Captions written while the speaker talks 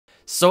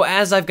So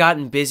as I've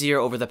gotten busier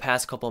over the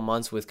past couple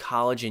months with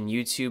college and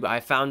YouTube,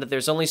 I found that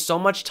there's only so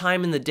much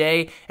time in the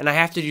day and I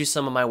have to do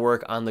some of my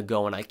work on the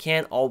go and I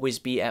can't always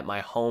be at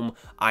my home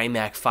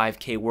iMac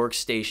 5K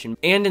workstation.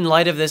 And in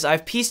light of this,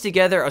 I've pieced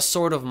together a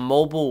sort of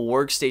mobile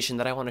workstation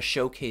that I want to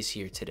showcase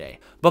here today.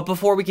 But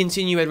before we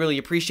continue, I'd really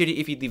appreciate it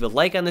if you'd leave a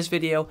like on this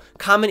video,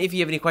 comment if you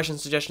have any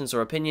questions, suggestions,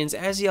 or opinions,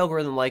 as the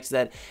algorithm likes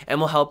that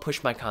and will help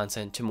push my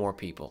content to more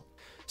people.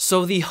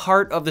 So the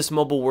heart of this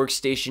mobile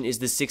workstation is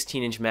the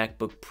 16-inch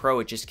MacBook Pro.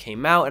 It just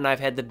came out and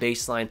I've had the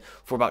baseline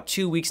for about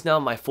 2 weeks now.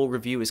 My full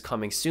review is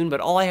coming soon, but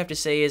all I have to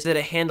say is that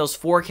it handles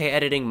 4K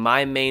editing,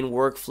 my main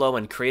workflow,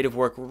 and creative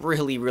work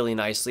really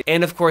nicely.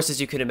 And of course, as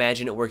you can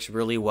imagine, it works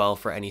really well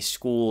for any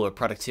school or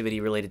productivity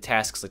related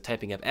tasks like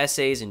typing up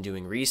essays and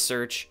doing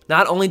research.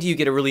 Not only do you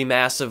get a really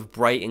massive,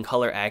 bright, and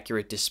color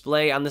accurate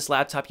display on this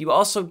laptop, you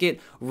also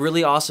get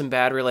really awesome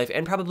battery life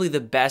and probably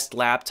the best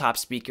laptop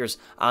speakers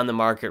on the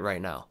market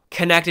right now.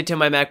 Connected to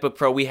my MacBook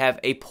Pro, we have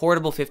a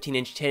portable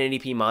 15-inch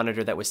 1080p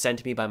monitor that was sent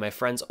to me by my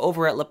friends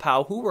over at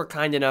Lapao, who were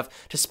kind enough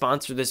to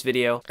sponsor this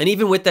video. And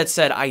even with that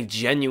said, I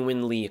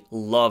genuinely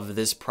love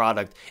this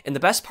product. And the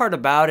best part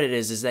about it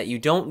is that you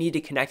don't need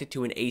to connect it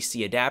to an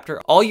AC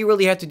adapter. All you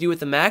really have to do with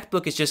the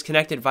MacBook is just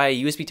connect it via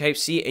USB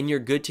Type-C and you're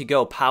good to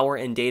go. Power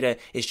and data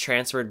is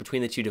transferred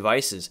between the two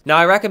devices. Now,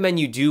 I recommend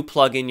you do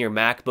plug in your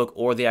MacBook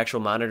or the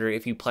actual monitor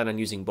if you plan on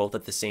using both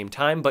at the same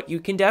time, but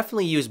you can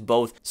definitely use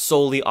both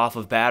solely off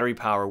of battery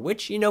power,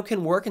 which, you know,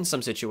 can work in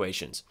some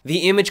situations.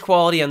 The image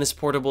quality on this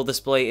portable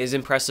display is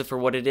impressive for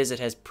what it is. It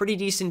has pretty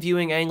decent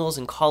viewing angles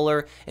and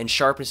color and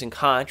sharpness and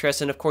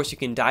contrast, and of course you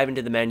can dive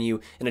into the menu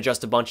and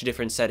adjust a bunch of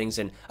different settings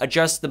and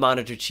adjust the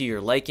monitor to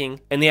your liking.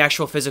 And the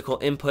actual physical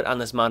input on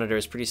this monitor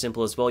is pretty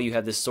simple as well. You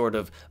have this sort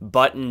of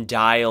button,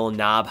 dial,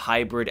 knob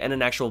hybrid and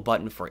an actual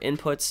button for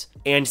inputs.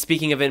 And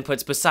speaking of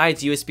inputs,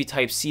 besides USB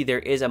Type-C, there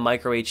is a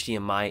micro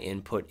HDMI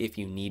input if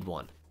you need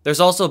one. There's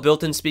also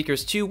built-in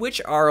speakers too,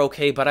 which are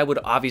okay, but I would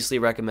obviously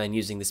recommend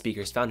using the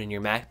speakers found in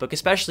your MacBook,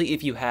 especially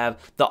if you have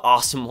the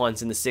awesome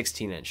ones in the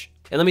 16-inch.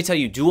 And let me tell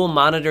you, dual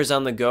monitors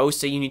on the go,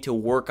 say you need to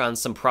work on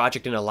some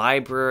project in a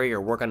library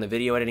or work on the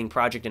video editing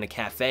project in a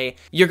cafe,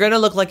 you're gonna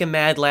look like a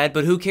mad lad,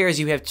 but who cares?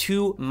 You have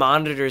 2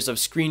 monitors of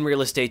screen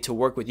real estate to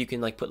work with. You can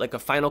like put like a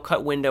Final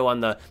Cut window on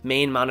the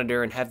main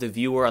monitor and have the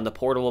viewer on the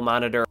portable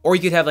monitor, or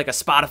you could have like a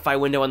Spotify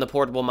window on the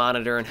portable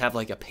monitor and have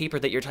like a paper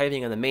that you're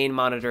typing on the main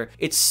monitor.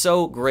 It's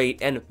so great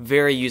and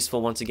very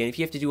useful once again if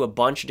you have to do a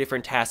bunch of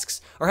different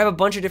tasks or have a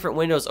bunch of different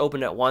windows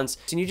open at once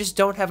and you just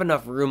don't have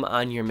enough room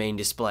on your main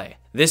display.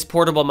 This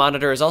portable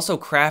monitor is also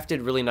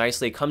crafted really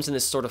nicely. It comes in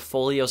this sort of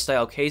folio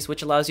style case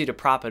which allows you to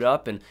prop it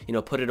up and, you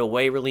know, put it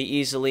away really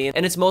easily,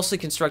 and it's mostly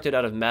constructed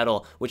out of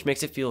metal, which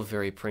makes it feel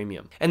very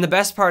premium. And the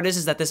best part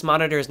is that this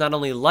monitor is not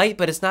only light,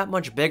 but it's not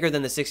much bigger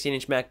than the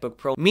 16-inch MacBook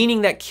Pro,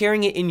 meaning that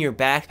carrying it in your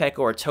backpack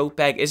or a tote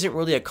bag isn't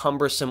really a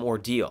cumbersome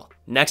ordeal.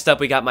 Next up,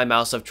 we got my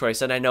mouse of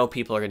choice, and I know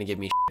people are going to give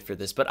me shit for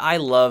this, but I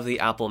love the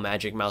Apple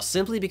Magic Mouse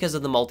simply because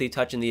of the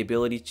multi-touch and the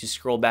ability to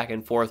scroll back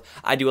and forth.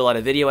 I do a lot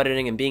of video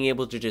editing, and being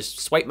able to just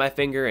swipe my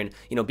finger and,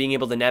 you know, being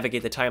able to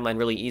navigate the timeline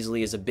really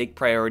easily is a big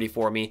priority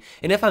for me.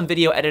 And if I'm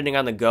video editing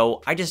on the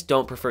go, I just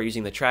don't prefer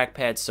using the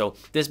trackpad, so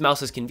this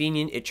mouse is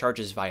convenient, it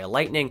charges via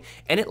Lightning,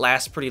 and it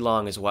lasts pretty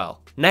long as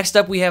well. Next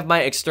up, we have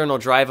my external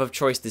drive of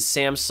choice, the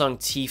Samsung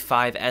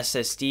T5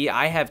 SSD.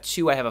 I have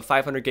 2. I have a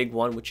 500 gig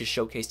one, which is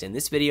showcased in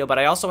this video, but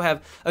I also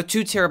have a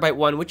 2 terabyte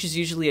one, which is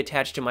usually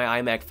attached to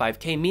my iMac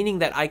 5K, meaning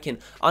that I can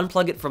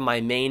unplug it from my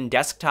main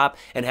desktop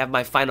and have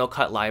my Final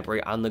Cut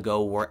library on the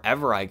go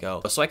wherever I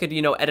go. So I could,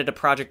 you know, edit a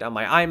project on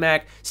my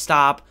iMac,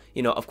 stop,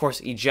 you know, of course,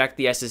 eject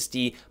the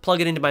SSD, plug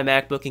it into my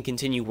MacBook, and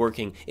continue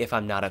working if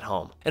I'm not at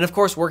home. And of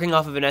course, working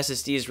off of an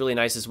SSD is really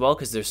nice as well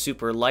because they're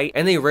super light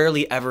and they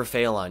rarely ever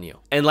fail on you.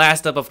 And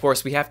last up, of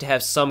course, we have to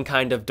have some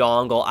kind of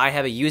dongle. I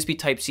have a USB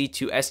Type-C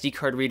to SD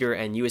card reader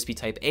and USB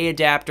Type-A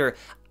adapter.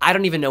 I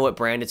don't even know what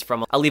brand it's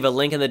from. I'll leave a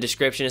link in the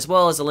description as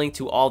well as a link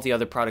to all the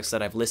other products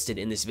that I've listed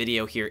in this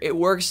video here. It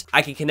works.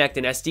 I can connect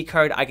an SD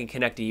card, I can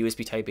connect a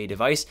USB Type-A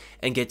device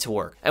and get to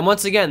work. And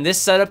once again,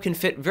 this setup can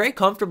fit very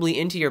comfortably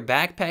into your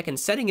backpack, and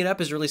setting it up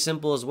is really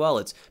simple as well.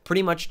 It's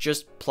pretty much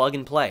just plug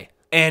and play.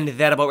 And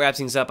that about wraps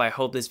things up. I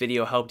hope this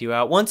video helped you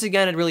out. Once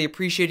again, I'd really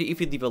appreciate it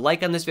if you'd leave a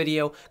like on this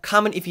video,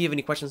 comment if you have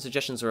any questions,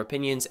 suggestions, or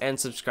opinions, and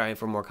subscribe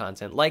for more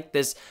content like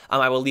this.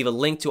 I will leave a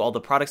link to all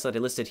the products that I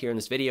listed here in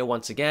this video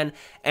once again.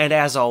 And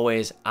as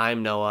always,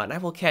 I'm Noah, and I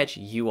will catch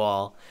you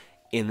all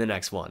in the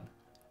next one.